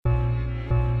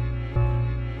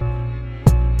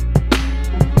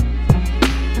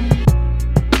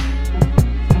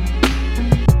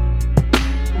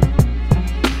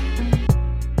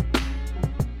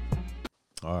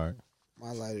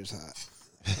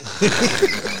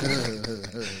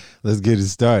Let's get it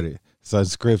started. It's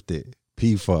unscripted.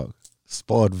 P-Funk,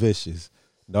 Spoiled Vicious,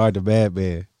 Nard the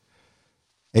Madman.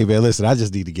 Hey, man, listen, I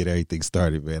just need to get everything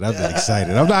started, man. I've been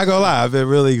excited. I'm not going to lie. I've been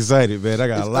really excited, man. I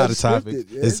got a lot of topics.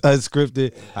 Man. It's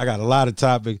unscripted. I got a lot of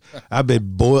topics. I've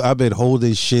been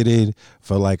holding shit in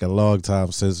for like a long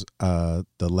time since the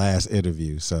last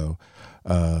interview. So,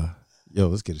 yo,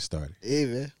 let's get it started. Hey,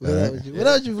 man. What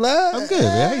up, you, Vlad? I'm good,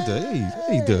 man.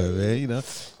 How you doing, man? You know,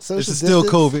 it's still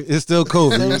COVID. It's still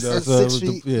COVID. You know, so 6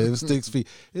 feet. Yeah, it was 6 feet.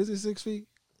 Is it 6 feet?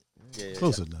 Yeah,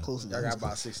 Close enough. I got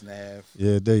about 6.5.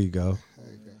 Yeah, there you go.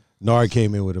 Nard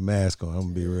came in with a mask on. I'm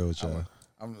gonna be real with y'all.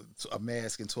 I'm a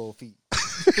mask and 12 feet.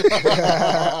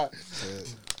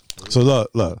 So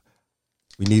look,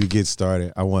 we need to get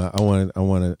started. I want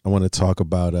to talk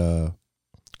about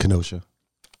Kenosha.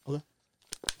 Okay.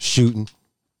 Shooting.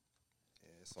 Yeah,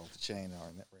 it's off the chain.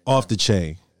 Off the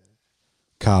chain.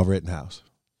 Kyle Rittenhouse.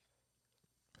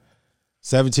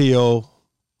 17-year-old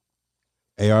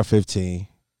AR-15.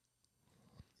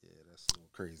 Yeah, that's a little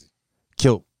crazy.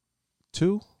 Killed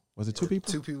 2? Was it 2 people?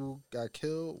 2 people got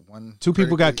killed. Two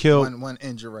people got killed. One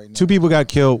injured right now. 2 people got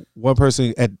killed. One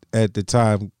person at the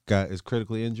time is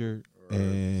critically injured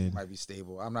and might be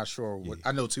stable. I'm not sure.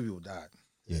 I know 2 people died.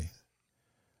 Yeah.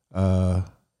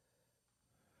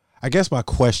 I guess my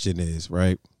question is,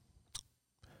 right?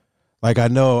 Like, I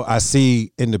know I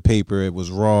see in the paper it was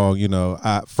wrong. You know,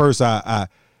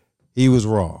 he was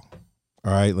wrong.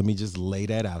 All right, let me just lay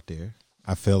that out there.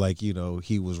 I feel like, you know,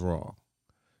 he was wrong.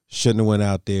 Shouldn't have went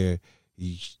out there.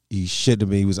 He shouldn't have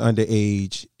been. He was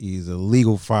underage. He's a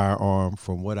legal firearm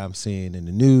from what I'm seeing in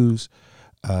the news.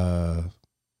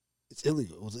 It's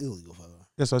illegal. It was an illegal firearm.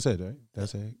 That's what I said, right?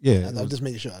 That's it. Yeah. I'm just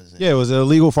making sure. Yeah, it was an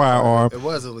illegal firearm. It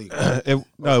was illegal. It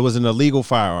was an illegal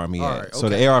firearm he had. Right, So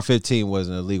the AR-15 was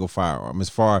an illegal firearm as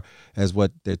far as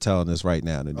what they're telling us right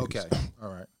now in the news. Okay, all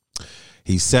right.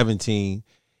 He's 17.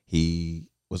 He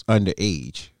was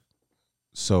underage.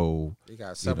 So They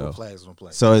got several flags on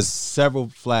play. So it's several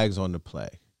flags on the play.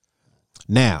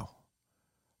 Now,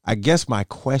 I guess my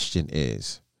question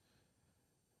is,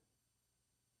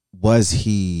 was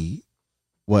he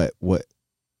what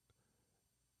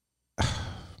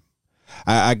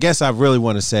I guess I really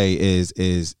want to say is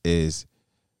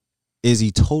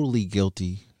he totally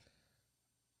guilty?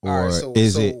 Or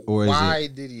why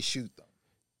did he shoot them?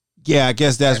 Yeah, I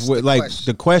guess that's what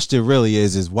the question really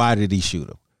is why did he shoot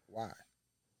him? Why?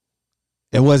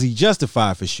 And was he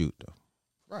justified for shooting them?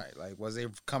 Right. Like, was they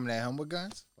coming at him with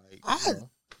guns? Like,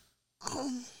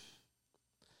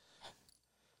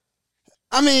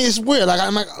 I mean, it's weird. Like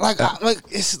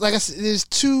it's like I said, there's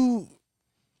 2.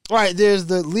 Right. There's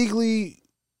the legal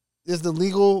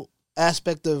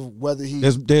aspect of whether he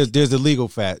there's the legal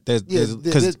fact. There's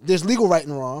legal right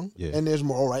and wrong, yeah. And there's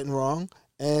moral right and wrong,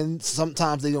 and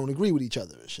sometimes they don't agree with each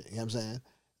other and shit. You know what I'm saying?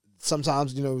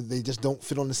 Sometimes, you know, they just don't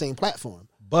fit on the same platform.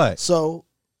 But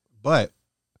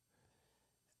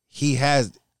he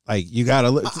has, like, you gotta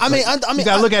look. I mean, you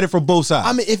gotta look at it from both sides.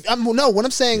 I mean, what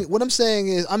I'm saying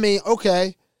is, I mean,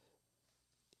 okay,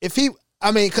 if he,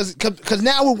 I mean, because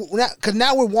now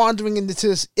we're wandering into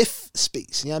this if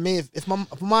space. You know what I mean? If my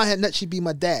mom had nuts, she'd be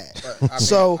my dad. But,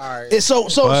 so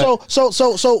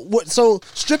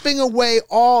stripping away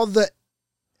all the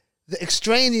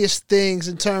extraneous things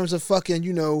in terms of fucking,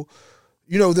 you know,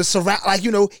 the surround, like,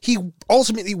 you know, he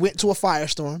ultimately went to a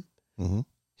firestorm. Mm-hmm.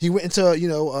 He went into,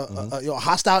 a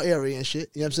hostile area and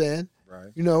shit. You know what I'm saying? Right.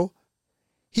 You know,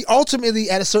 he ultimately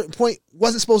at a certain point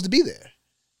wasn't supposed to be there.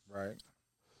 Right.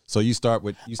 So you start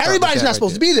with everybody's not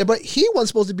supposed to be there, but he wasn't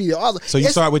supposed to be there. So you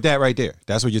start with that right there.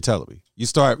 That's what you're telling me. You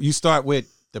start with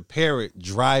the parent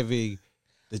driving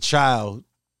the child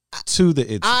to the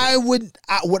incident. I'm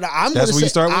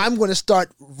going to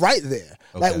start right there.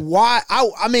 Okay. Like, why?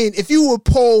 I mean, if you would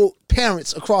poll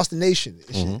parents across the nation,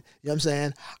 and shit, you know what I'm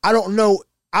saying? I don't know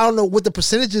what the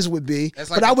percentages would be, that's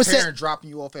like, but I would say dropping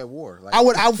you off at war. Like, I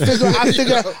would figure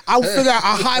a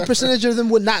high percentage of them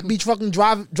would not be fucking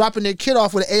dropping their kid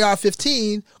off with an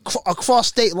AR-15 across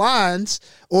state lines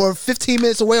or 15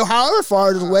 minutes away or however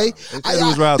far it is away. It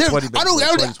was around 20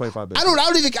 minutes, 25 minutes.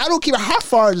 I don't care how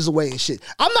far it is away and shit.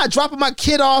 I'm not dropping my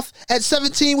kid off at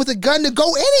 17 with a gun to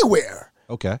go anywhere.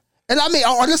 Okay. And I mean,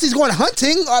 unless he's going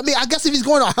hunting. I mean, I guess if he's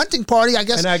going to a hunting party, I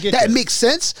guess that makes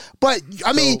sense. But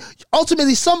I mean,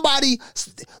 ultimately, there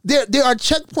are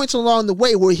checkpoints along the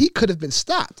way where he could have been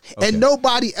stopped, and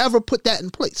nobody ever put that in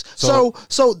place. So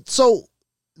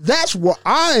that's where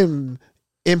I'm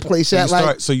in place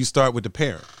at. So you start with the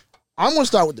parent. I'm going to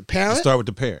start with the parent. You start with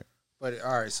the parent. But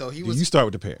all right, so he was. You start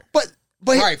with the parent. But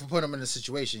But right, for putting him in a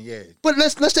situation, yeah. But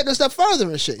let's take it a step further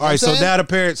and shit. All right, so now the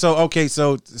parent. So okay,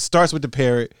 so it starts with the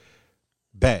parent.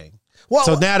 Bang. Well,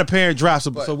 so now the parent drops.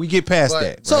 So we get past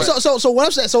that. So right? so what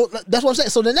I'm saying. So that's what I'm saying.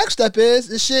 So the next step is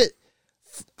this shit.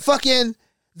 Fucking.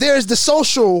 There's the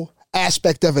social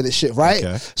aspect of it and shit, right?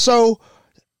 Okay. So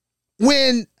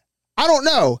when I don't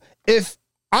know if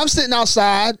I'm sitting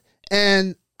outside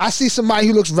and I see somebody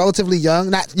who looks relatively young,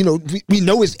 not, we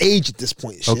know his age at this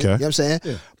point. Shit, okay. You know what I'm saying?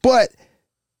 Yeah. But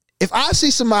if I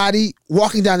see somebody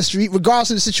walking down the street,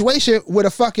 regardless of the situation, with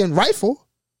a fucking rifle,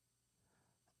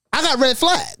 I got red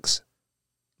flags.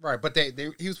 Right, but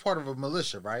he was part of a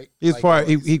militia, right? He's part.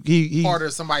 He part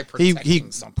of somebody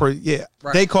protecting something. Yeah,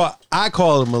 right. I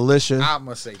call it militia. I'm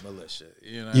gonna say militia.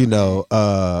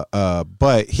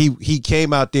 But he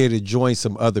came out there to join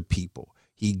some other people.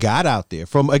 He got out there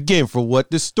from what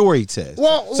the story says.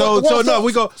 My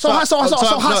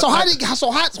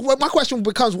question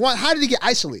becomes one: how did he get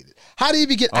isolated? How did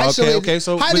he get isolated? Okay.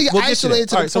 So how did he get isolated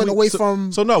to the point away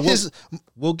from?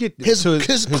 We'll get to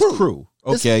his crew.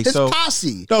 Okay, his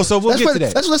posse. No, so we'll get to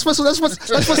that. Let's put some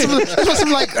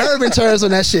like urban terms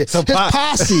on that shit. His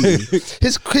posse,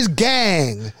 his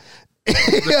gang. You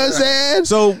know what I'm saying?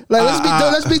 So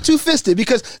let's be two-fisted,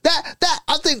 because that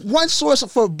I think one source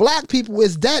for black people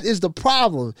is the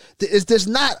problem. There's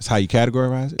not. That's how you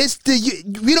categorize it. It's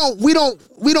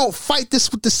we don't fight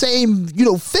this with the same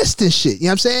fist and shit. You know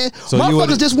what I'm saying? So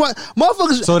motherfuckers just want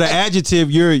motherfuckers. So the adjective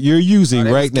you're using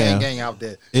right now gang out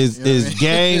there is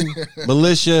gang,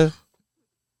 militia,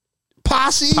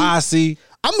 posse.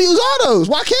 I'm gonna use all those.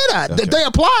 Why can't I? Okay. They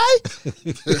apply.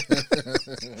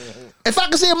 If I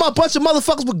can see a bunch of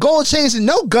motherfuckers with gold chains and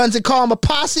no guns and call them a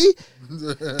posse,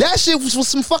 that shit was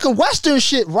some fucking Western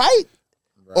shit, right?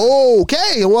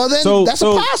 Okay, well then that's a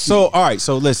posse. So all right,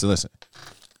 so listen.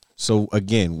 So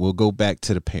again, we'll go back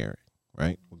to the parent,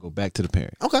 right? We'll go back to the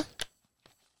parent. Okay.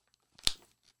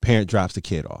 Parent drops the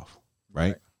kid off,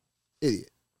 right? Idiot.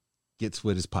 Gets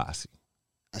with his posse.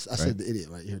 I said the idiot,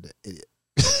 right? You heard that? Idiot.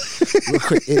 Real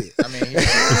quick, idiot. I mean, he was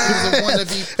a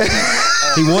wannabe police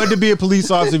officer. He wanted to be a police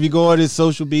officer. If you go on his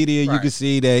social media, you can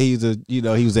see that he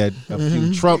was at a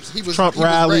few Trump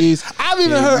rallies. I've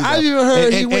even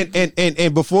heard.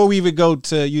 And before we even go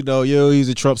to he's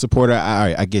a Trump supporter. All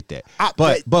right, I get that.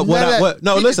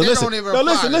 Listen.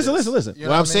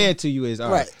 What I'm saying to you is,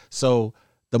 all right. So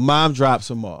the mom drops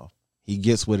him off. He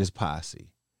gets with his posse.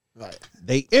 Right.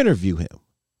 They interview him.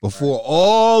 Before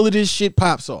all of this shit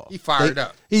pops off, he fired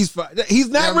up. He's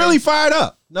not really fired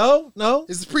up. No.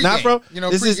 It's a pregame.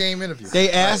 Pregame interview. They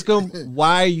ask him,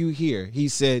 "Why are you here?" He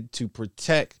said, "To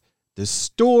protect the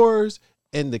stores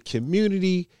and the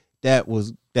community that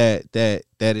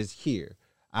is here.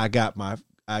 I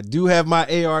do have my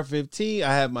AR-15.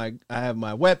 I have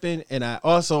my weapon, and I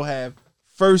also have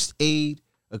first aid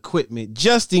equipment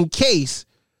just in case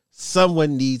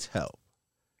someone needs help."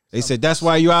 They said, "That's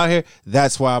why you out here."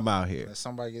 That's why I'm out here.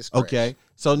 Somebody gets scratched. Okay.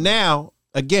 So now,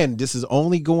 again, this is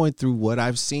only going through what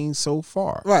I've seen so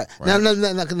far. Right. Now,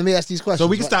 let me ask these questions. So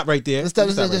we can stop right there. Let's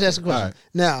just ask a question. Right.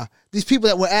 Now, these people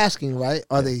that we're asking, right?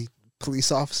 Are they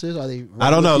police officers? Are they? I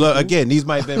don't know. Look, again, these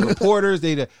might have been reporters.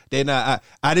 They're not.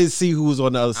 I didn't see who was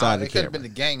on the other side of the camera. It could have been the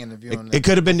gang interviewing. It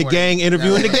could have been the gang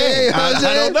interviewing the gang. I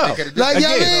don't know.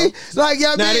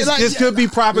 This could be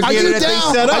propaganda that they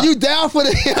set up. Are you down for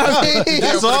the?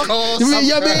 That's all. You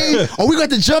mean? Are we going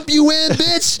to jump you in,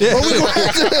 bitch? Are we going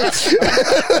to?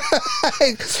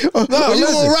 You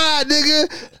gonna ride, nigga?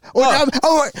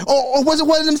 Or was it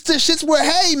one of them shits where,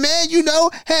 hey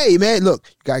man, look,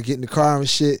 you gotta get in the car and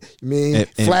shit.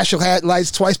 Flash your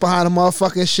headlights twice behind the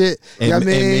motherfucking shit.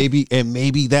 And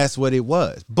maybe that's what it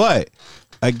was. But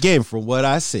again, from what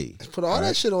I see, let's put all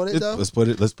that shit on it though. Let's put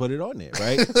it on there,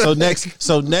 right? So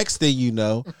next thing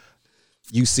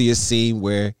you see a scene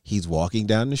where he's walking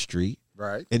down the street,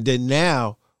 right? And then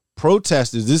now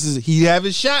protesters. He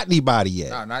haven't shot anybody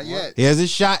yet. No, not yet. He hasn't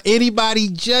shot anybody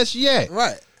just yet,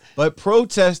 right? But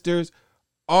protesters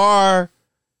are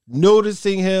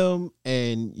noticing him,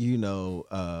 and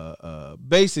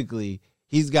basically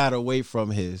he's got away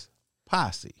from his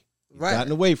posse. He's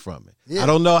gotten away from it. Yeah. I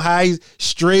don't know how he's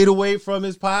strayed away from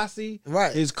his posse,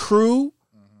 right? His crew,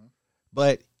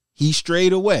 but he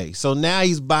strayed away. So now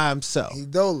he's by himself. He's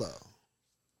dolo.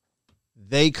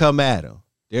 They come at him.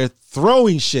 They're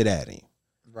throwing shit at him.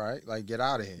 Right, like get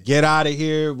out of here. Get out of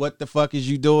here. What the fuck is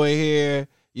you doing here?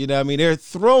 You know what I mean? They're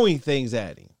throwing things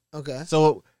at him. Okay.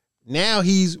 So now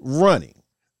he's running.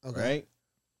 Okay. Right?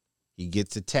 He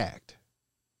gets attacked.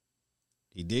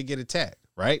 He did get attacked,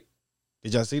 right?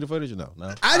 Did y'all see the footage or no?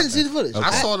 No. I didn't see the footage. Okay.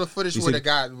 I saw the footage where the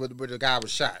guy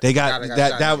was shot. They got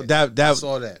that. I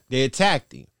saw that. They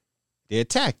attacked him. They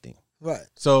attacked him. Right.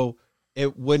 So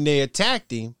when they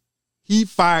attacked him, he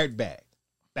fired back.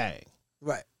 Bang.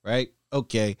 Right. Right?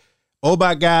 Okay. Oh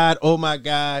my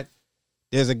God.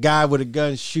 There's a guy with a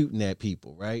gun shooting at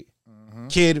people, right? Mm-hmm.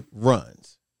 Kid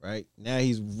runs, right? Now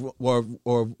he's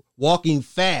or walking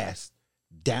fast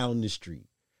down the street.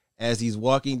 As he's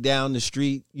walking down the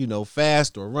street,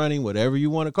 fast or running, whatever you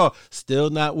want to call it, still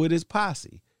not with his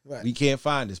posse. Right. We can't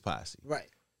find his posse. Right.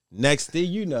 Next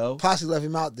thing you know, posse left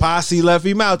him out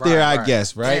there. Right. I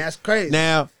guess, right? Man, that's crazy.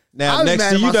 Now next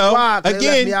thing you know,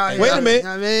 again, wait a minute. You know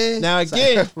what I mean? Now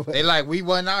again, they like, we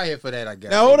wasn't out here for that, I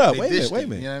guess. Now hold up, wait a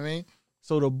minute. You know what I mean?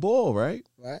 So the bull, right,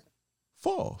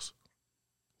 falls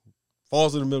in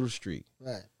the middle of the street.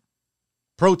 Right.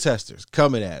 Protesters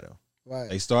coming at him. Right.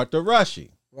 They start to rush him.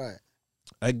 Right.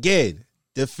 Again,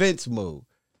 defense move.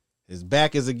 His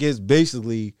back is against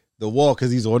basically the wall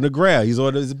because he's on the ground. He's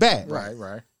on his back.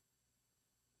 Right.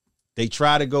 They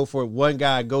try to go for it. One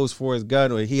guy goes for his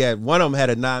gun, or one of them had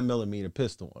a 9mm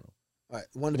pistol on him. Right.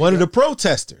 One of the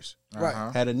protesters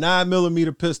right. had a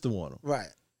 9mm pistol on him. Right.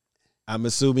 I'm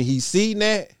assuming he's seen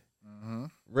that,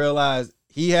 realized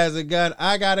he has a gun,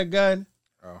 I got a gun,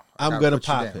 I'm going to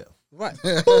pop him. Right.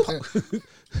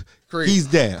 He's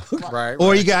down. Right.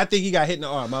 Or I think he got hit in the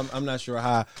arm. I'm not sure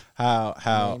how all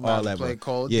that play went.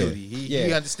 Call of Duty.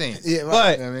 He understands. Yeah, right.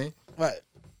 But you know what I mean? Right.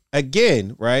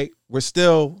 Again, right, we're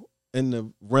still in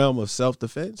the realm of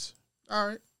self-defense. All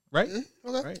right. Right?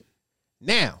 Okay. Right.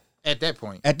 Now. At that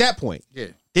point. Yeah.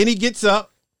 Then he gets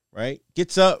up, right?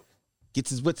 Gets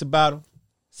his wits about him,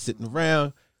 sitting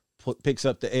around, picks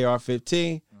up the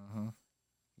AR-15.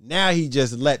 Now he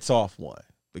just lets off one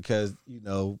because,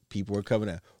 people are coming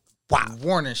out. Wow.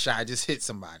 Warning shot just hit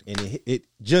somebody. And it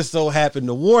just so happened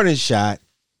the warning shot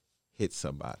hit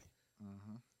somebody.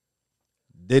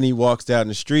 Then he walks down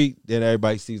the street. Then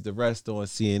everybody sees the rest on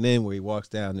CNN where he walks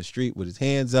down the street with his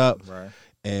hands up. Right.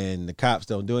 And the cops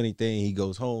don't do anything. He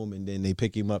goes home, and then they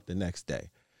pick him up the next day.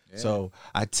 Yeah. So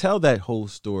I tell that whole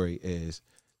story is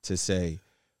to say,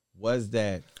 was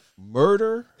that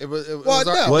murder? Was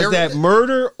that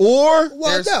murder, or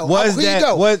was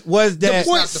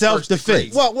that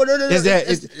self-defense? Well, no.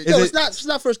 It's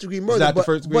not first degree murder. It's not the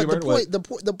first degree murder. The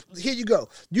point. Here you go.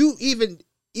 You even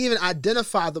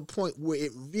identify the point where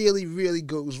it really, really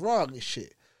goes wrong and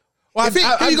shit. Well,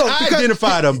 I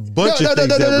identified a bunch of things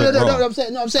that went wrong. I'm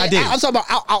saying, I'm talking about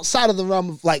outside of the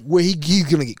realm of like where he's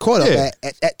gonna get caught up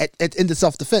at in the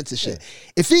self-defense and shit.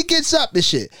 Yeah. If he gets up and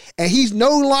shit, and he's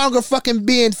no longer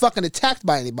being attacked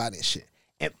by anybody and shit,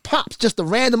 and pops just a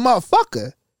random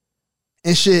motherfucker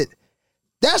and shit,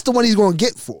 that's the one he's gonna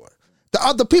get for. The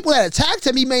other people that attacked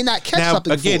him, he may not catch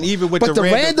something again, for. Even with but the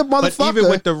random motherfucker. But even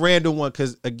with the random one,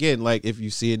 because again, like if you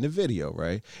see in the video,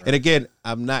 right? And again,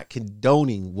 I'm not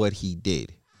condoning what he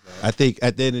did. Right. I think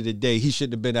at the end of the day, he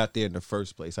shouldn't have been out there in the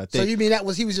first place. I think. So you mean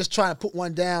he was just trying to put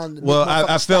one down? Well,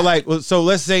 I felt like so.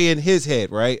 Let's say in his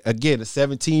head, right? Again, a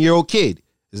 17-year-old kid.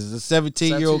 This is a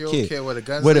 17-year-old kid with a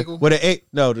gun legal? The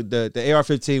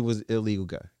AR-15 was illegal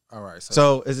gun. All right,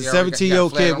 so it's a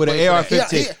 17-year-old kid with an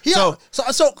AR-15.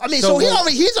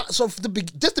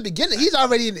 Just the beginning, he's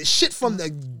already in the shit from the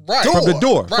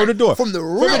door. From the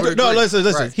rip. No, listen.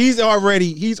 Right.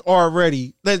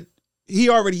 He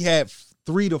already had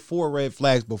 3 to 4 red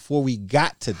flags before we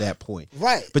got to that point.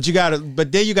 Right. But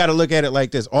then you gotta look at it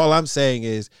like this. All I'm saying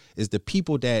is the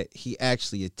people that he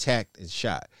actually attacked and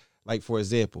shot. Like for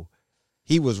example,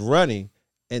 he was running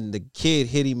and the kid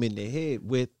hit him in the head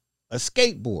with a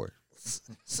skateboard.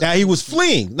 Now he was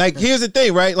fleeing. Like, here's the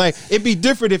thing, right? Like, it'd be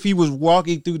different if he was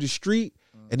walking through the street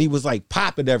and he was like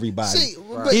popping everybody.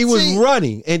 He was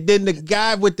running, and then the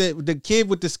guy with the kid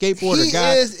with the skateboard,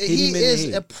 he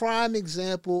is a prime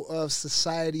example of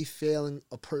society failing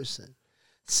a person.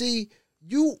 See,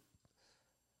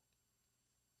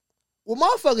 what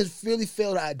motherfuckers really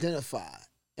fail to identify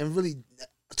and really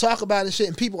talk about this shit,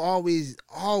 and people always,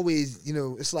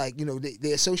 it's like,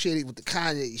 they associate it with the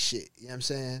Kanye shit. You know what I'm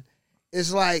saying?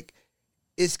 It's like,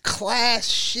 it's class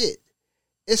shit.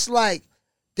 It's like,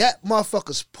 that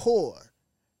motherfucker's poor.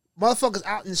 Motherfuckers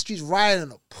out in the streets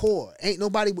rioting are poor. Ain't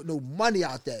nobody with no money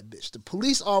out that bitch. The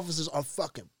police officers are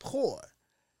fucking poor.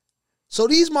 So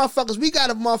these motherfuckers, we got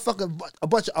a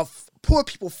bunch of poor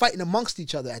people fighting amongst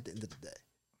each other at the end of the day.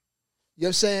 You know what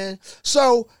I'm saying?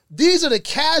 So these are the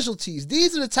casualties.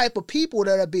 These are the type of people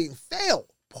that are being failed.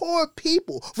 Poor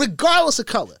people, regardless of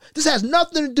color. This has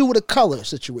nothing to do with a color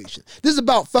situation. This is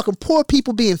about fucking poor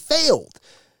people being failed.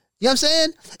 You know what I'm saying?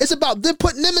 It's about them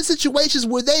putting them in situations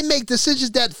where they make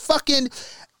decisions that fucking,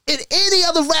 in any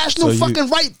other rational part of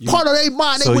their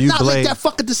mind, they would not make that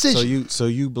fucking decision. So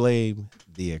you blame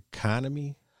the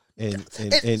economy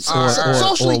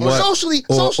socially,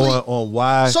 on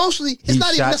why socially, it's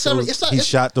not even necessarily. He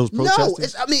shot those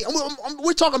protesters. No, I mean,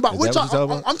 we're talking about. We're talking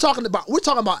about the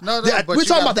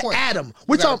atom.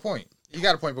 You got a point. You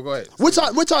got a point, but go ahead. We're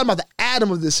talking about the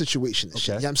atom of this situation. And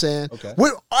shit, you know what I'm saying? Okay.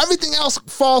 Everything else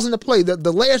falls into play.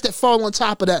 The layers that fall on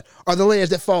top of that are the layers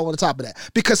that fall on top of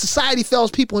that. Because society fails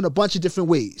people in a bunch of different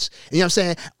ways. You know what I'm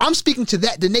saying? I'm speaking to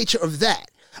that, the nature of that.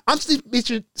 I'm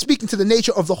speaking to the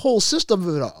nature of the whole system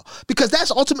of it all, because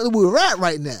that's ultimately where we're at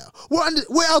right now.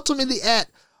 We're ultimately at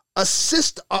a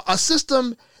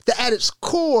system that at its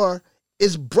core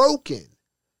is broken.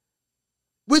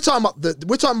 We're talking about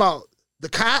the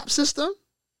cop system.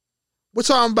 We're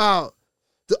talking about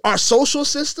our social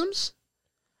systems,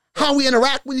 how we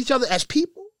interact with each other as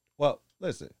people. Well,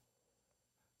 listen,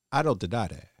 I don't deny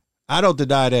that. I don't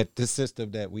deny that the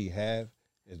system that we have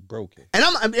is broken. And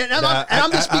I'm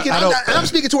speaking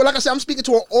to it. Like I said, I'm speaking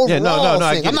to an overall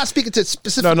thing. I'm not speaking to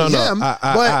specifically him.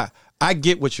 But I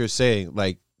get what you're saying.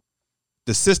 Like,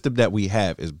 the system that we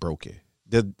have is broken.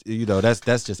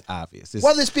 That's just obvious.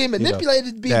 Whether it's being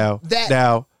manipulated,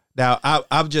 Now,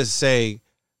 I'm just saying,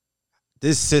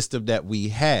 this system that we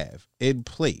have in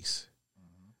place,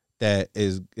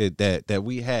 that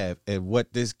we have, and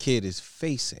what this kid is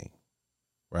facing,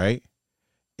 right?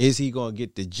 Is he going to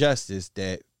get the justice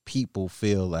that people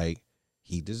feel like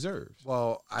he deserves?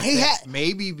 Well, I think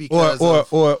maybe because or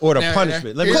the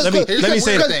punishment. Let me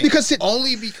say the thing.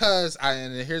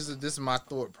 This is my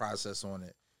thought process on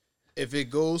it. If it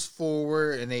goes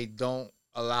forward and they don't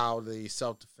allow the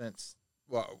self-defense,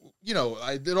 well, it all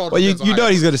depends. Well,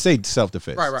 he's going to say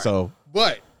self-defense, right? So,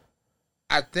 but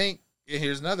I think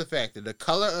here's another factor: the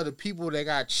color of the people that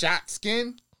got shot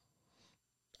skin,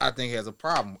 I think has a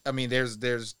problem. I mean, there's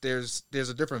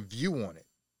a different view on it.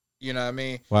 You know what I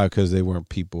mean? Why? Because they weren't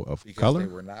people of color.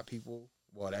 They were not people.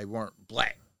 Well, they weren't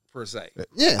black per se.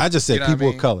 Yeah, I just said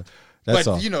people of color. That's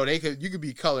all. But you could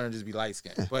be color and just be light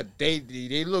skinned. But they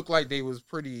look like they was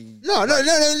pretty. No.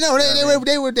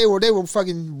 They were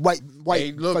fucking white.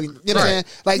 They look, fucking, you know what I'm saying?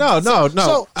 Like no.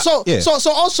 So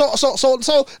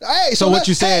what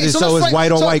you saying is it's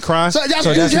white on white crime. So that's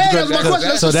what it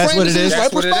is.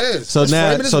 That's what it is. So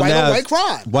now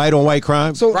white on white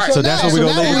crime. So that's what we're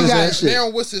gonna leave this. Now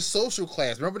what's his social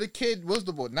class? Remember the kid was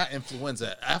the boy, not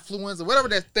influenza, affluenza, whatever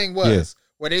that thing was. Yeah.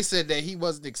 Where they said that he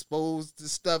wasn't exposed to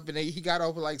stuff and he got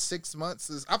over like 6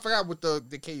 months. I forgot what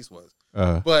the case was.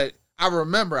 But I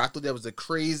remember, I thought that was the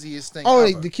craziest thing.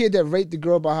 Oh, the kid that raped the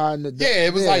girl behind the... Yeah,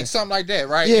 it was like something like that,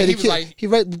 right? Yeah,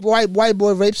 white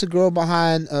boy rapes a girl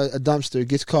behind a dumpster,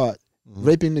 gets caught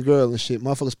raping the girl and shit.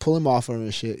 Motherfuckers pull him off her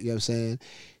and shit, you know what I'm saying?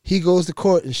 He goes to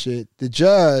court and shit. The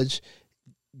judge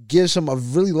gives him a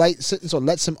really light sentence or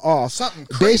lets him off. Something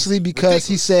crazy, basically because ridiculous.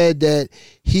 He said that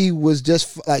he was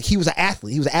just like, he was an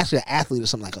athlete. He was actually an athlete or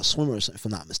something, like a swimmer or something, if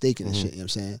I'm not mistaken and shit, you know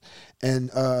what I'm saying? And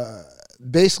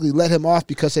basically let him off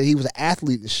because he was an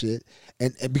athlete and shit.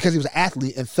 And because he was an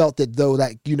athlete and felt that though,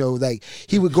 like, like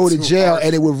he would go to jail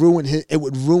and it would ruin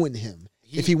him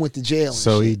if he went to jail.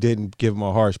 So he didn't give him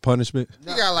a harsh punishment? He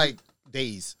got like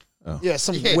days. Oh. Yeah,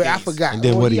 somewhere I forgot. And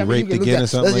then what, he raped again or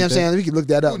something like that? You know what I'm saying? We can look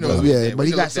that up. Yeah, but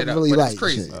he got something really light.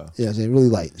 Yeah, I'm saying really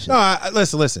light. No,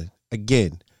 listen.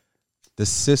 Again, the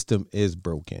system is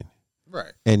broken.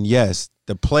 Right. And yes,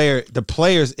 the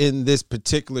players in this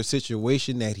particular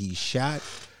situation that he shot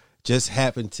just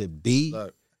happened to be.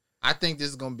 Look, I think this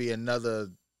is going to be another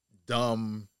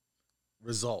dumb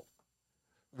result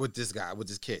with this guy, with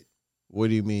this kid. What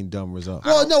do you mean dumb result?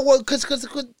 Well, no, because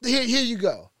here you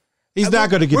go. He's not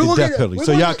going to get the death penalty.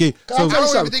 So y'all can. So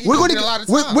we're going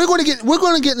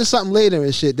to get into something later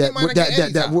and shit that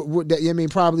I mean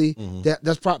probably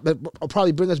that's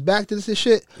probably bring us back to this and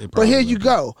shit. But here you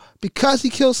go, because he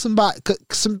killed some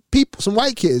people, some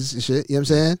white kids and shit. You know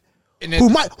what I'm saying?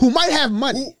 Who might have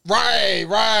money. Right.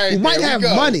 Who might have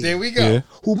money. There we go. Yeah.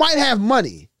 Who might have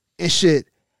money and shit.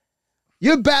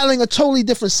 You're battling a totally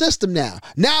different system now.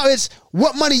 Now it's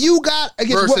what money you got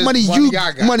against versus what money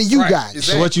you got.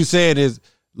 So what you saying is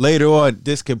later on,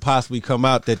 this could possibly come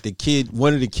out that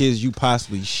one of the kids you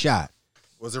possibly shot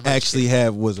was a rich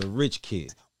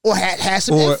kid, or had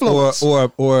some influence,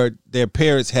 or their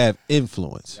parents have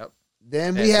influence. Yep.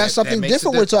 Then we have something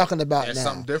different we're talking about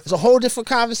now. It's a whole different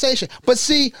conversation. But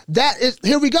see,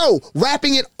 here we go,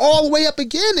 wrapping it all the way up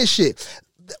again and shit.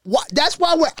 That's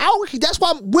why we're out. That's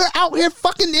why we're out here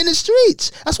fucking in the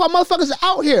streets. That's why motherfuckers are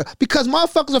out here, because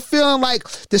motherfuckers are feeling like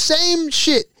the same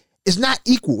shit is not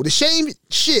equal. The same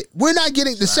shit. We're not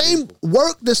getting the same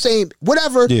work, the same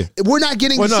whatever. Yeah. We're not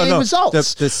getting the same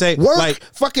results. The same work, like,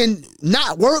 fucking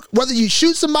not work. Whether you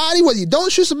shoot somebody, whether you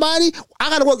don't shoot somebody,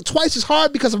 I gotta work twice as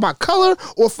hard because of my color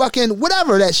or fucking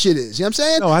whatever that shit is. You know what I'm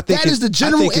saying? No, I think that is the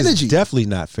general energy. It's definitely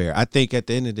not fair. I think at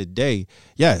the end of the day,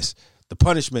 yes, the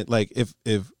punishment. Like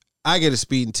if I get a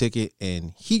speeding ticket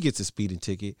and he gets a speeding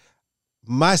ticket,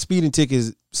 my speeding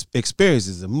ticket experience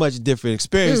is a much different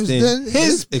experience than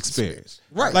his experience.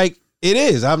 Right. Like, it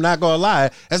is. I'm not going to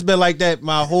lie. That's been like that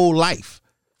my whole life.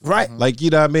 Right. Like, you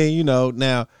know what I mean? You know,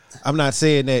 now, I'm not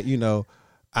saying that, you know,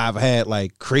 I've had,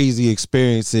 like, crazy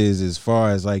experiences as far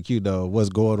as, like, you know, what's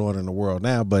going on in the world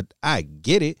now, but I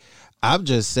get it. I'm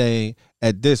just saying,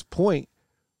 at this point,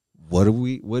 what are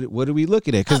we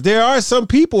looking at? Because there are some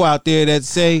people out there that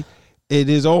say it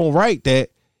is all right that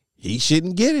he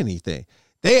shouldn't get anything.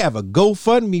 They have a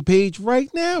GoFundMe page right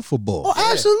now for Bull. Oh,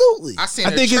 absolutely. I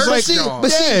think it's like, it's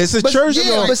a church.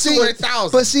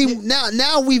 But see,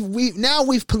 now we've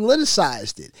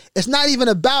politicized it. It's not even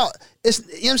about. You know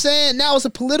what I'm saying? Now it's a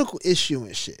political issue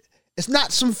and shit. It's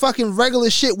not some fucking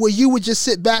regular shit where you would just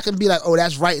sit back and be like, "Oh,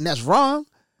 that's right and that's wrong."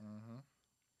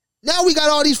 Now we got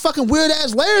all these fucking weird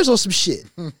ass layers on some shit.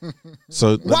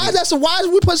 So why is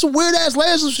we put some weird ass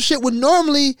layers on some shit when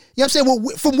normally, you know what I'm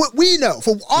saying, from what we know,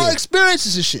 from our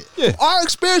experiences and shit. Yeah. Our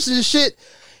experiences and shit,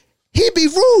 he'd be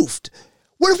roofed.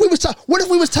 What if we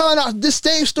was telling this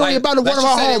same story about one of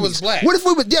our homies? Was black. What if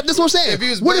we would? Yeah, that's what I'm saying. If he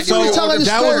was what if we were telling this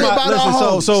story about our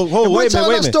homies? So wait a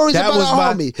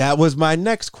minute. That was my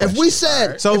next question. If we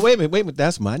said, wait a minute.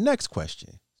 That's my next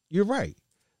question. You're right.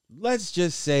 Let's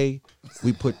just say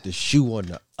we put the shoe on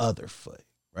the other foot,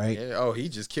 right? Yeah, oh, he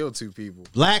just killed 2 people.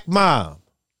 Black mom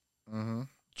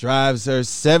drives her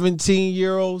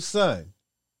 17-year-old son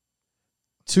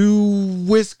to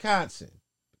Wisconsin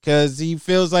because he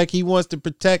feels like he wants to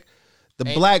protect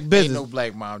the black business. Ain't no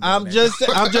black mom. I'm just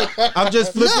flipping. I'm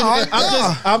just flipping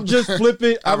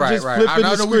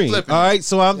the screen. All right,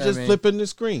 so I'm just flipping the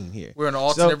screen here. We're in an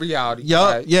alternate reality.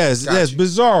 Yup, yes,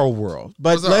 bizarro world.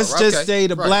 But let's just say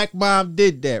the black mom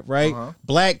did that, right?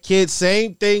 Black kid,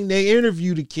 same thing. They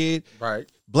interview the kid. Right.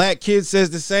 Black kid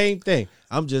says the same thing.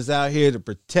 I'm just out here to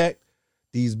protect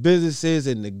these businesses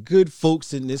and the good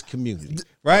folks in this community,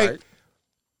 right?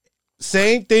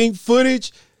 Same thing,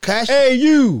 footage. Cash. Hey,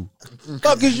 you.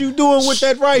 Fuck is you doing with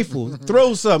that rifle?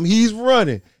 Throw something. He's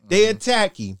running. They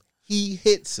attack him. He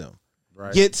hits him.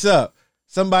 Right. Gets up.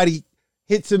 Somebody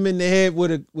hits him in the head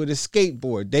with a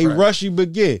skateboard. They rush him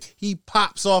again. He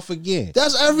pops off again.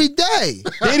 That's every day.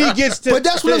 Then he gets to. But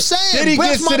that's what I'm saying. Then he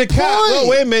gets to the cops. Oh,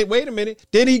 wait a minute.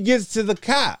 Then he gets to the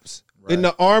cops in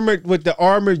the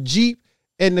armored Jeep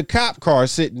and the cop car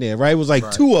sitting there. Right. It was like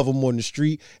 2 of them on the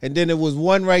street, and then there was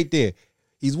one right there.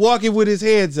 He's walking with his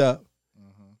hands up,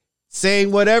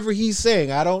 saying whatever he's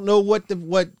saying. I don't know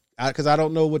because I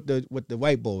don't know what the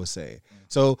white boy was saying.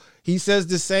 So he says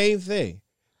the same thing.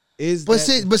 But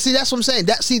see, that's what I'm saying.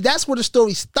 That's where the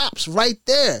story stops right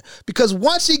there. Because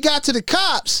once he got to the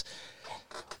cops,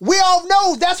 we all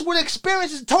know that's where the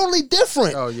experience is totally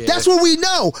different. Oh, yeah. That's what we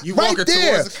know. You right walk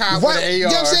there. Towards the cop with an AR. You know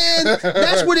what I'm saying?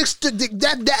 That's what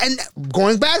and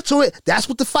going back to it, that's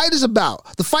what the fight is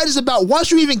about. The fight is about once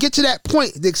you even get to that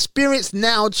point, the experience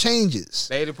now changes.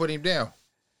 They had to put him down.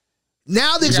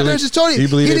 Now the experience is totally. Do you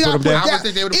believe they put him down? I would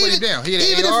think they would have put him down. He had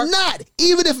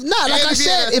even if not, like I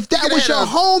said, if that was your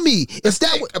homie, if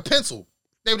that was a pencil,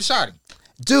 they would have shot him.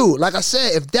 Dude, like I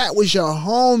said, if that was your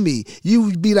homie, you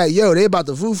would be like, yo, they about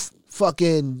to roof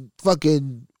fucking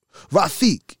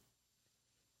Rafiq.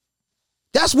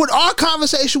 That's what our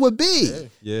conversation would be.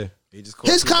 Yeah.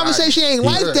 His conversation ain't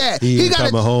like that. He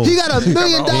got $1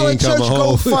 million church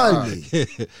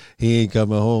GoFundMe. He ain't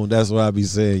coming home. That's what I be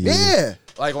saying. Yeah.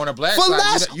 Like on the black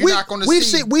side, you're not going to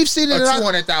see we've seen it in our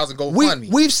 200,000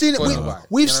 GoFundMe. We've seen it.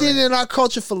 We've seen it in our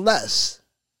culture for less.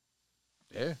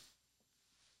 Yeah.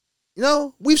 You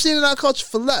know, we've seen it in our culture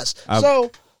for less.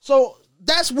 So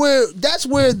that's where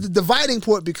the dividing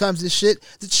point becomes this shit.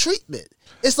 The treatment.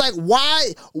 It's like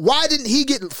why didn't he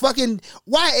get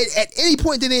why at any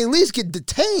point did he at least get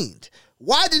detained?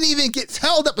 Why didn't he even get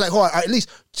held up? Like, at least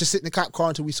just sit in the cop car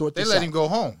until we sort this out. They let him go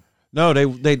home. No,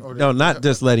 not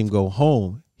just let him go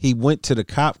home. He went to the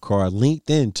cop car, leaned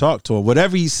in, talked to him.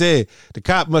 Whatever he said, the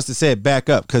cop must have said back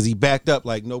up because he backed up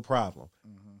like no problem.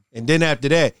 And then after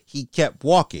that, he kept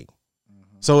walking.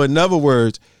 So in other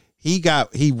words, he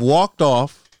walked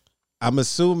off. I'm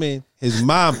assuming his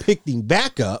mom picked him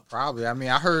back up. Probably. I mean,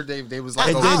 I heard they was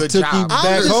like, and then took him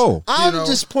back home. I'm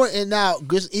just pointing out,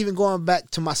 even going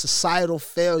back to my societal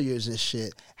failures and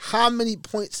shit, how many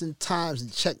points and times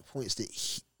and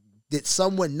checkpoints did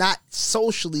someone not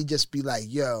socially just be like,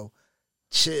 yo,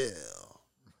 chill?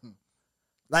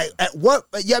 Like, at what,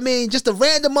 I mean, just a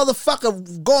random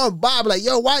motherfucker going by, like,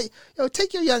 yo, why, yo,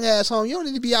 take your young ass home. You don't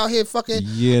need to be out here fucking.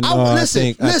 Yeah, no,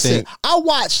 listen. I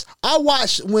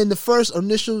watched when the first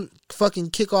initial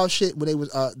fucking kickoff shit, when they was,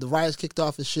 the riots kicked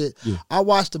off and shit. Yeah. I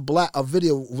watched a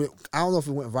video, I don't know if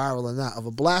it went viral or not, of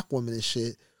a black woman and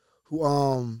shit, who,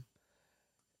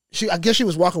 I guess she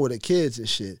was walking with her kids and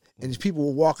shit, and these people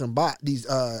were walking by, these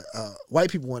white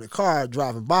people in a car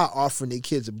driving by offering their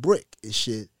kids a brick and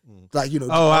shit. Like, you know.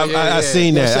 Oh, I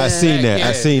seen that. I seen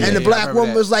that. And the black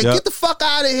woman was like, "Get the fuck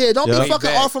out of here! Don't be fucking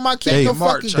offering my kids no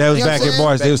fucking." That was back in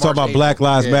March. They was talking about Black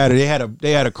Lives Matter. They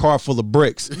had a car full of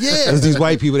bricks. Yeah, it was these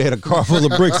white people. They had a car full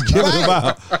of bricks, giving them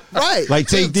out. Right. Like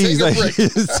take these. Like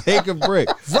take a brick.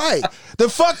 Right. The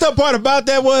fucked up part about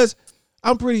that was,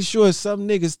 I'm pretty sure some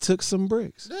niggas took some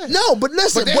bricks. No, but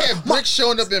listen. But they had bricks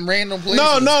showing up in random places.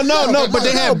 No. But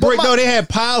they had bricks. No, they had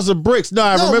piles of bricks. No,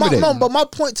 I remember that. No, but my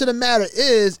point to the matter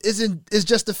is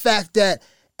just the fact that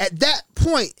at that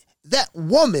point, that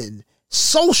woman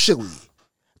socially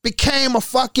became a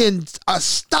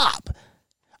stop.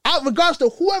 Out regards to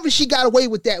whoever she got away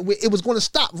with that with, it was going to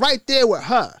stop right there with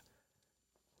her.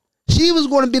 She was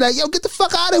going to be like, yo, get the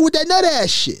fuck out of here with that nut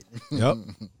ass shit. Yep.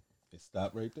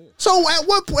 Stop right there. So at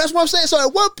what point? That's what I'm saying. So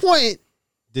at what point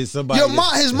did somebody?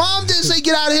 His mom didn't say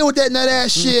get out of here with that nut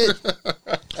ass shit.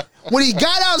 When he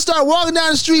got out and started walking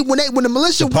down the street, when the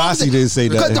militia, the posse didn't say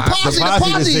nothing. The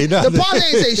posse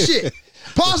didn't say shit.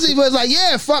 Posse was like,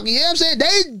 yeah, fuck, you know what I'm saying?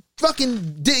 They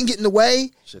fucking didn't get in the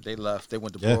way. Shit, they left. They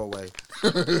went to Broadway.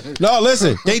 No,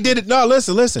 listen, they did it. No,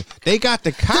 listen. They got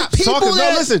the cops talking.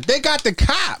 No, listen, they got the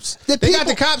cops. They got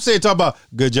the cops saying, talking about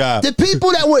good job. The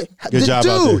people that were good job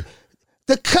out there.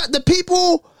 The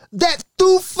people that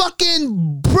threw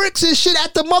fucking bricks and shit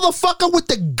at the motherfucker with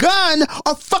the gun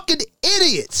are fucking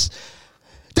idiots.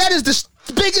 That is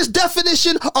the biggest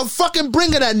definition of fucking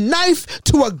bringing a knife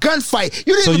to a gunfight.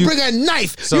 You didn't even bring a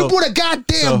knife. You brought a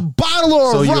goddamn bottle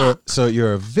or a rock. So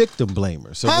you're a victim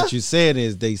blamer. So what you're saying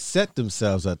is they set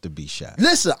themselves up to be shot.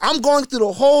 Listen, I'm going through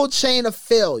the whole chain of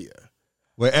failure.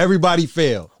 Where everybody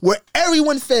failed. Where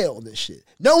everyone failed and shit.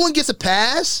 No one gets a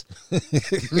pass.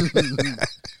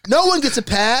 No one gets a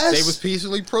pass. They was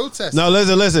peacefully protesting. No,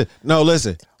 listen. No,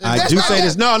 listen. I do say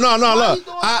this. No, look.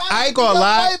 I ain't gonna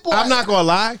lie. I'm not gonna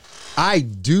lie. I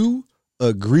do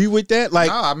agree with that. Like,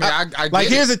 no, I mean, I like,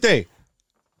 here's the thing.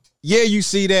 Yeah, you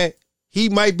see that. He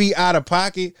might be out of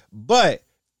pocket, but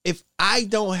if I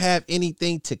don't have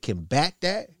anything to combat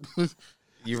that,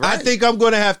 you're right. I think I'm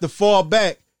gonna have to fall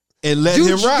back and let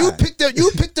him ride. You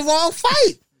picked the wrong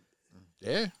fight.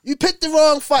 Yeah, you picked the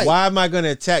wrong fight. Why am I going to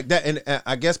attack that? And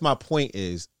I guess my point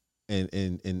is,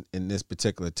 in this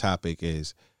particular topic,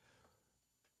 is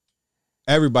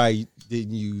everybody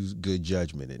didn't use good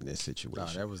judgment in this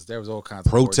situation. No, there was all kinds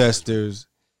of protesters,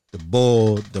 the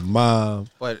bull, the mom.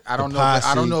 But I don't know.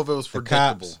 I don't know if it was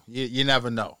predictable. You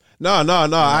never know. No.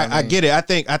 I get it. I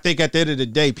think at the end of the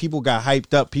day, people got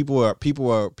hyped up. People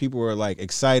are like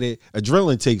excited.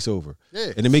 Adrenaline takes over,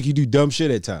 and it make you do dumb shit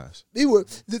at times.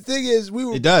 The thing is,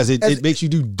 It does. It makes you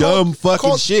do dumb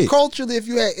fucking shit. Culturally, if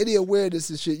you had any awareness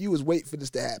and shit, you was waiting for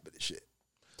this to happen and shit.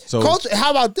 So culture.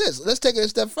 How about this? Let's take it a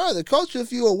step further. Culture,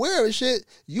 if you aware of shit,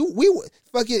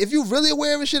 if you really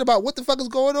aware of shit about what the fuck is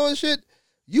going on and shit,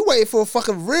 you wait for a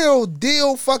fucking real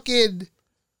deal fucking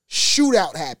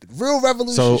shootout happened. Real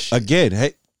revolution. So shit. Again,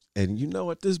 hey, and you know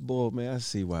what, this bull, man, I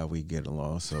see why we get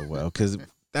along so well, because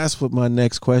that's what my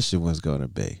next question was going to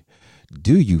be.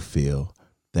 Do you feel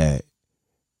that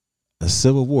a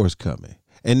civil war is coming?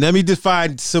 And let me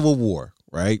define civil war,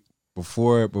 right?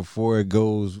 Before it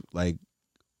goes like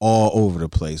all over the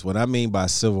place. What I mean by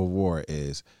civil war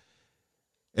is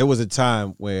it was a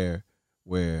time where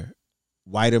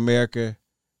white America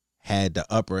had the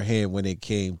upper hand when it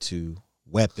came to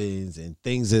weapons and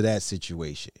things of that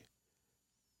situation.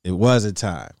 It was a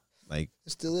time, like,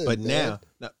 it still is. But now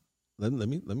let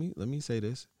me say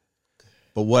this.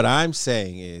 But what I'm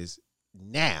saying is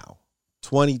now,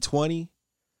 2020,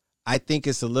 I think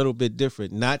it's a little bit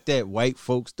different. Not that white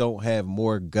folks don't have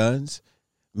more guns.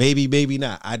 Maybe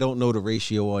not. I don't know the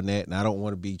ratio on that, and I don't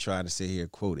want to be trying to sit here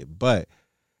and quote it. But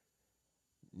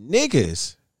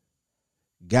niggas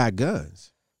got guns.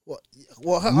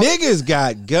 Niggas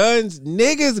got guns.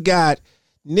 Niggas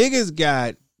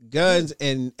got guns,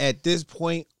 and at this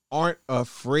point aren't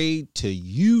afraid to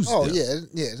use them. Yeah.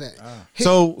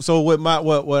 So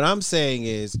what I'm saying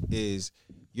is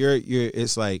you're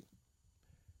it's like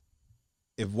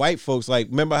if white folks, like,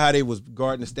 remember how they was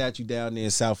guarding the statue down there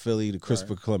in South Philly, the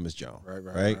Christopher Columbus John,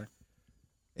 right?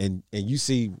 and you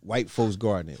see white folks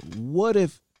guarding it. What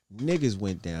if niggas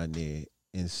went down there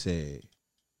and said,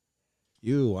 I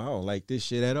don't like this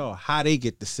shit at all. How they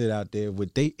get to sit out there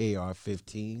with their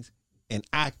AR-15s and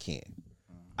I can't?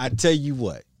 I tell you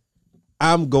what,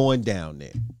 I'm going down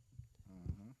there.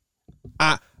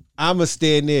 I'ma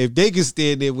stand there. If they can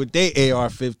stand there with their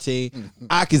AR-15,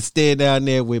 I can stand down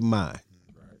there with mine.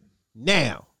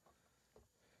 Now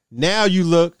you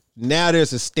look. Now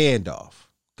there's a standoff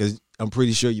because I'm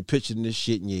pretty sure you're picturing this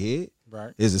shit in your head.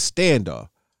 Right. There's a standoff.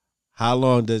 How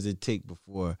long does it take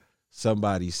before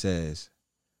somebody says,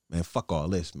 "Man, fuck all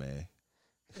this, man"?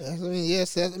 I mean,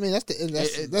 yes. I mean,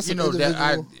 that's you know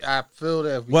that I feel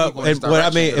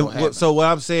that. So what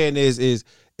I'm saying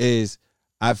is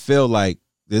I feel like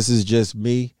this is just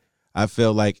me. I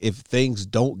feel like if things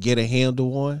don't get a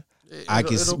handle on,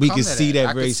 we can see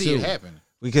that very soon.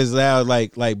 Because now,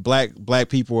 like black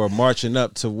people are marching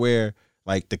up to where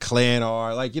like the Klan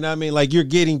are, like, you know what I mean? Like you're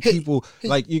getting people,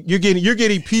 like you're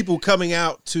getting people coming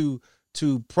out to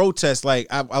protest. Like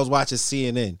I was watching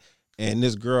CNN, and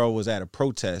this girl was at a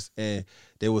protest, and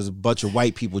there was a bunch of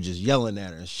white people just yelling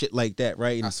at her and shit like that,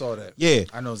 right? And I saw that. Yeah,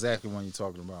 I know exactly what you're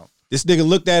talking about. This nigga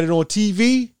looked at it on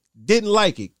TV, didn't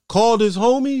like it, called his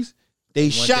homies. They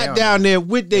shot down there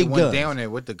with their guns. Went down there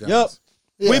with the guns. Yep.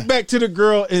 Yeah. Went back to the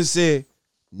girl and said,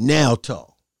 "Now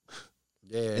talk."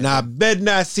 Yeah. And I bet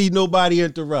not see nobody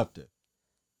interrupt her.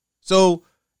 So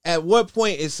at what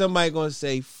point is somebody going to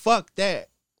say, "Fuck that"?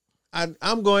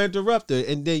 I'm going to interrupt her.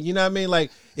 And then, you know what I mean?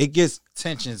 Like, it gets...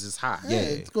 Tensions is high. Yeah.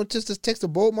 It's going to just text a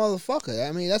bold motherfucker.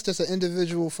 I mean, that's just an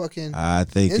individual fucking... I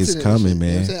think it's coming,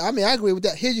 man. You know I mean, I agree with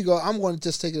that. Here you go. I'm going to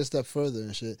just take it a step further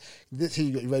and shit. Here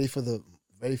you go. You ready for the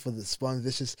Spawn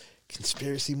Vicious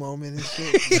conspiracy moment and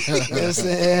shit? You know what I'm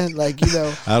saying? Like, you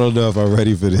know... I don't know if I'm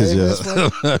ready for this, y'all.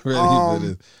 I'm not ready for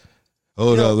this.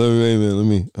 Hold up, let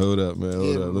me hold up, man.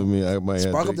 Hold up. I might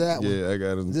spark have up that one. Yeah, I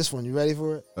got him. This one, you ready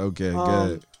for it? Okay,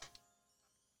 good.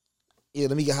 Yeah,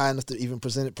 let me get high enough to even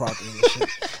present it properly and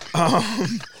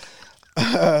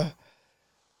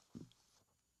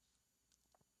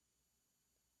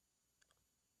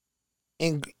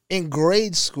shit. In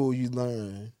grade school, you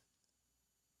learn.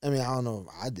 I mean, I don't know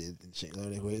if I did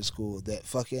learn in grade school that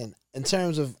fucking in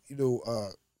terms of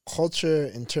culture,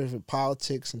 in terms of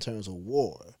politics, in terms of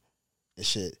war and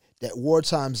shit. That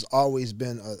wartime's always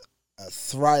been a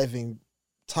thriving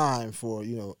time for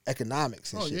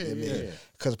economics and shit. Yeah.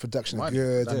 Because of production of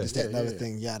goods and this, that, and other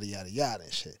thing, yada yada yada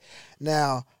and shit.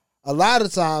 Now, a lot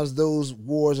of times those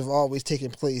wars have always taken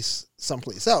place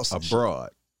someplace else,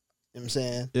 abroad. You know what I'm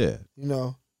saying? Yeah.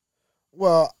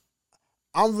 Well,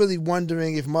 I'm really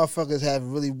wondering if motherfuckers have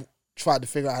really tried to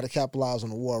figure out how to capitalize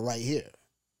on the war right here,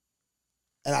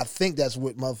 and I think that's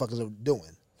what motherfuckers are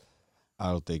doing.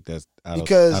 I don't think that's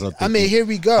here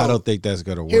we go. I don't think that's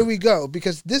gonna work. Here we go,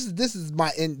 because this is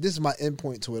my end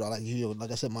point to it all.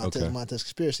 Like I said, Montez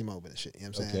conspiracy moment and shit. You know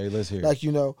what I'm saying? Okay, let's hear. Like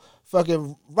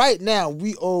fucking right now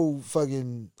we owe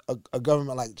fucking a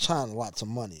government like China lots of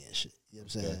money and shit. You know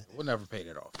what I'm saying? We'll never pay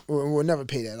that off. We'll never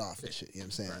pay that off and shit. You know what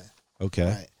I'm saying? Right. Okay.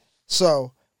 Right.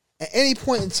 So at any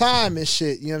point in time and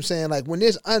shit, you know what I'm saying? Like when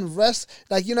there's unrest,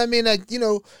 like, you know what I mean? Like,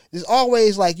 there's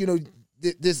always like,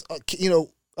 this,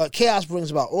 chaos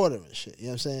brings about order and shit, you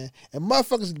know what I'm saying? And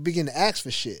motherfuckers begin to ask for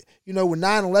shit. When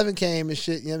 9/11 came and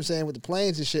shit, you know what I'm saying, with the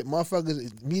planes and shit,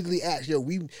 motherfuckers immediately asked,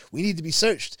 we need to be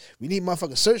searched. We need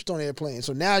motherfuckers searched on airplanes.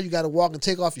 So now you got to walk and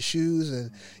take off your shoes and,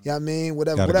 you know what I mean,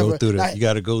 whatever. You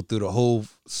got to go through the whole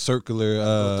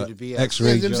circular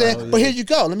X-ray. You know what I'm saying? But here you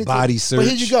go. Body search. But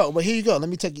here you go. Let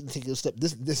me take you a step.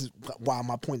 This is why I'm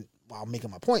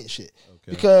making my point and shit.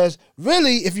 Okay. Because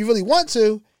really, if you really want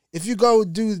to, if you go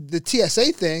do the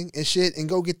TSA thing and shit and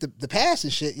go get the pass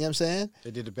and shit, you know what I'm saying?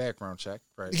 They did the background check,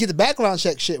 right? You get the background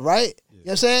check shit, right? Yeah. You know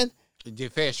what I'm saying? They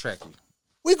did fast track you.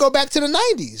 We go back to the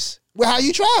 90s with how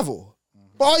you travel.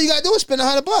 But all you got to do is spend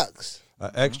 $100.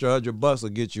 An extra $100 will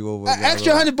get you over. An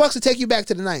extra $100 will take you back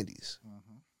to the 90s.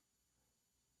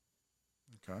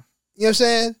 Okay. You know what I'm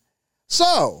saying?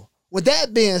 So, with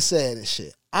that being said and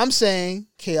shit, I'm saying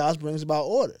chaos brings about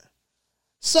order.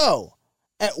 So,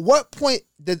 at what point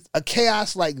did a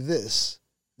chaos like this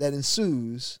that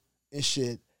ensues and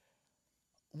shit,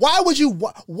 why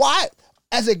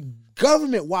as a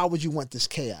government, why would you want this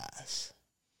chaos?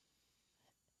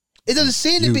 It doesn't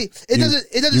seem to be. It doesn't.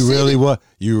 You really want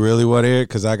to hear it?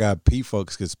 Because I got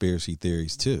P-Funk's conspiracy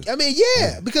theories too. I mean,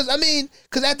 yeah. Because at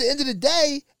the end of the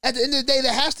day,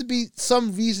 there has to be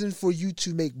some reason for you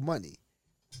to make money.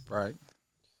 Right.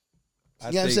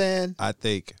 You know what I'm saying? I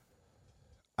think.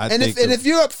 If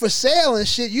you're up for sale and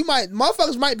shit,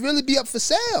 motherfuckers might really be up for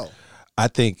sale. I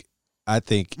think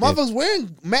motherfuckers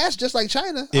wearing masks just like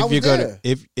China. If you're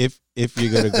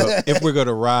gonna go, if we're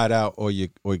gonna ride out or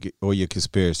your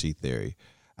conspiracy theory,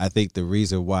 I think the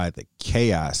reason why the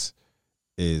chaos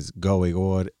is going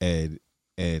on and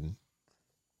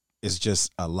it's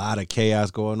just a lot of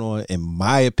chaos going on. In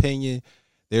my opinion,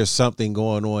 there's something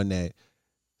going on that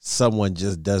someone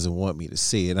just doesn't want me to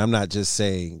see, and I'm not just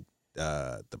saying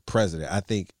the president. I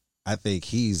think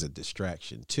he's a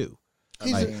distraction too.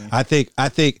 I think a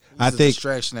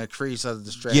distraction that creates other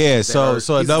distractions. Yeah, so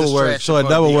in other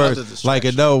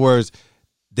words,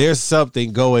 there's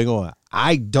something going on.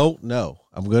 I don't know.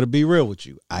 I'm gonna be real with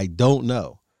you. I don't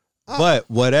know, but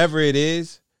whatever it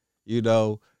is,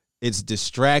 it's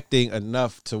distracting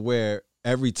enough to where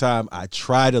every time I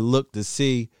try to look to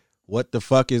see what the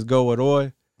fuck is going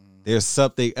on, there's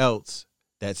something else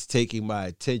that's taking my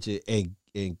attention and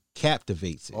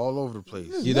captivates it all over the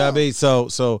place. You know what I mean?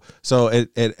 So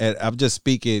and I'm just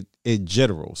speaking in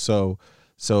general. So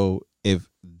if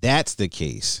that's the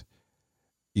case,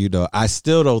 I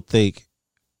still don't think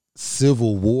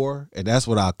civil war, and that's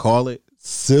what I call it,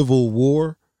 civil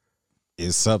war,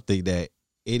 is something that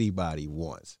anybody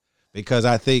wants. Because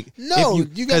I think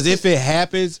if it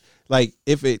happens, like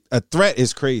a threat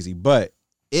is crazy, but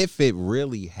if it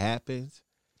really happens,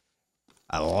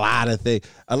 a lot of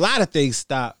things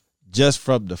stop just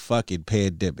from the fucking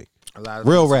pandemic.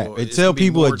 Real rap. Until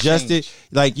people adjust it,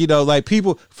 like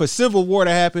people, for civil war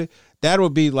to happen, that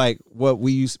would be like what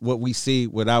we see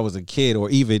when I was a kid, or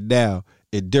even now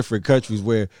in different countries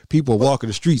where people walk in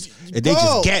the streets and they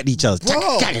just gat each other.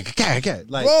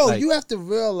 You have to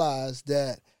realize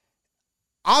that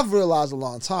I've realized a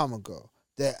long time ago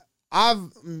that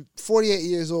I'm 48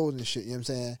 years old and shit, you know what I'm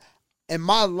saying? In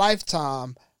my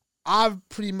lifetime, I've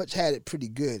pretty much had it pretty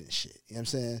good and shit, you know what I'm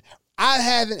saying? I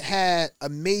haven't had a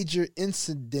major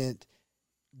incident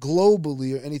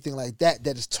globally or anything like that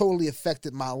has totally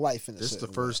affected my life in a This is the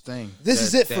way. first thing. This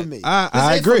is it for me.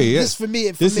 I agree. This for me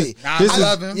and for me. 9/11, you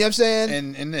know what I'm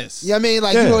saying? And this. You know what I mean?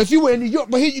 Like, if you were in New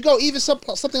York, but here you go, even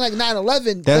something like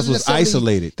 9/11. That was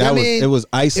isolated. It was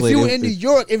isolated. If you were in New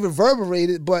York, it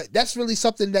reverberated, but that's really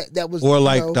something that was. Or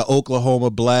like the Oklahoma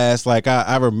blast. Like,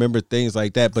 I remember things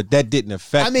like that, but that didn't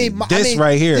affect me.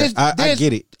 Right here, I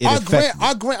get it.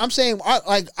 I'm saying,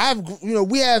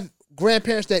 we have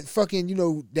grandparents that fucking,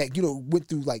 went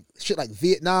through like shit like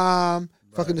Vietnam,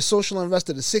 fucking the social unrest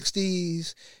of the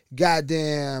 60s,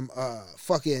 goddamn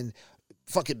fucking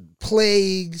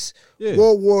plagues,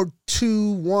 World War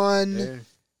II, One. You know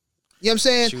what I'm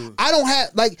saying? Shoot. I don't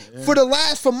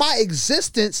have, for my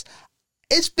existence,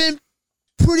 it's been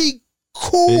pretty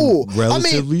cool. Been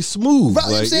relatively smooth. You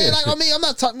know what I'm saying? I'm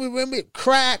not talking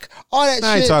crack, all that shit.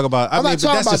 I ain't talking about, but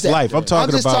that's just life. I'm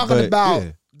talking about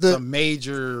the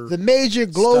major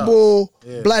global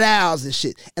blood owls and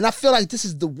shit. And I feel like this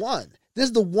is the one.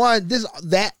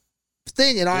 That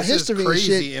thing in our history and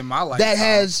shit in my life that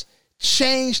has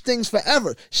changed things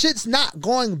forever. Shit's not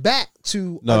going back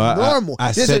to normal.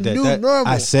 There's a new normal.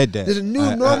 I said that. There's a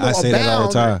new normal I say that all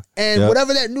the time. And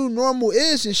whatever that new normal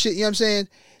is and shit, you know what I'm saying?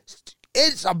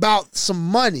 It's about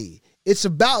some money. It's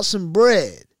about some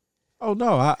bread. Oh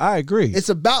no, I agree. It's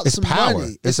about some power.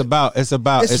 money. It's about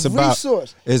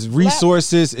resource. It's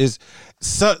resources. Is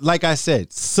like I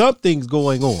said, something's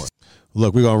going on.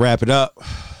 Look, we're gonna wrap it up.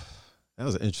 That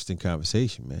was an interesting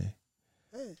conversation, man.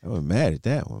 I was mad at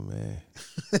that one, man.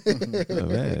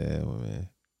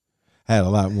 I had a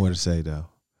lot more to say though.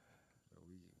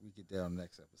 We get there on the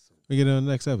next episode. We get on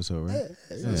the next episode, right?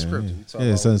 It's unscripted.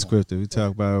 It's unscripted. We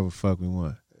talk about whatever the fuck we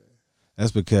want.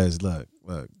 That's because look.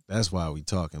 That's why we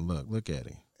talking. Look at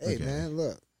him. Hey man,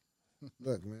 look,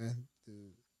 man.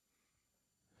 Dude.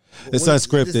 It's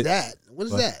unscripted. What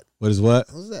is that? What is what?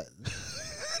 What's that?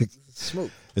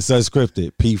 Smoke. It's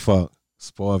unscripted. P-Funk,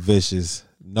 Spoiled Vicious,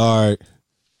 Nard.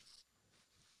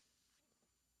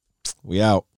 We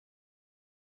out.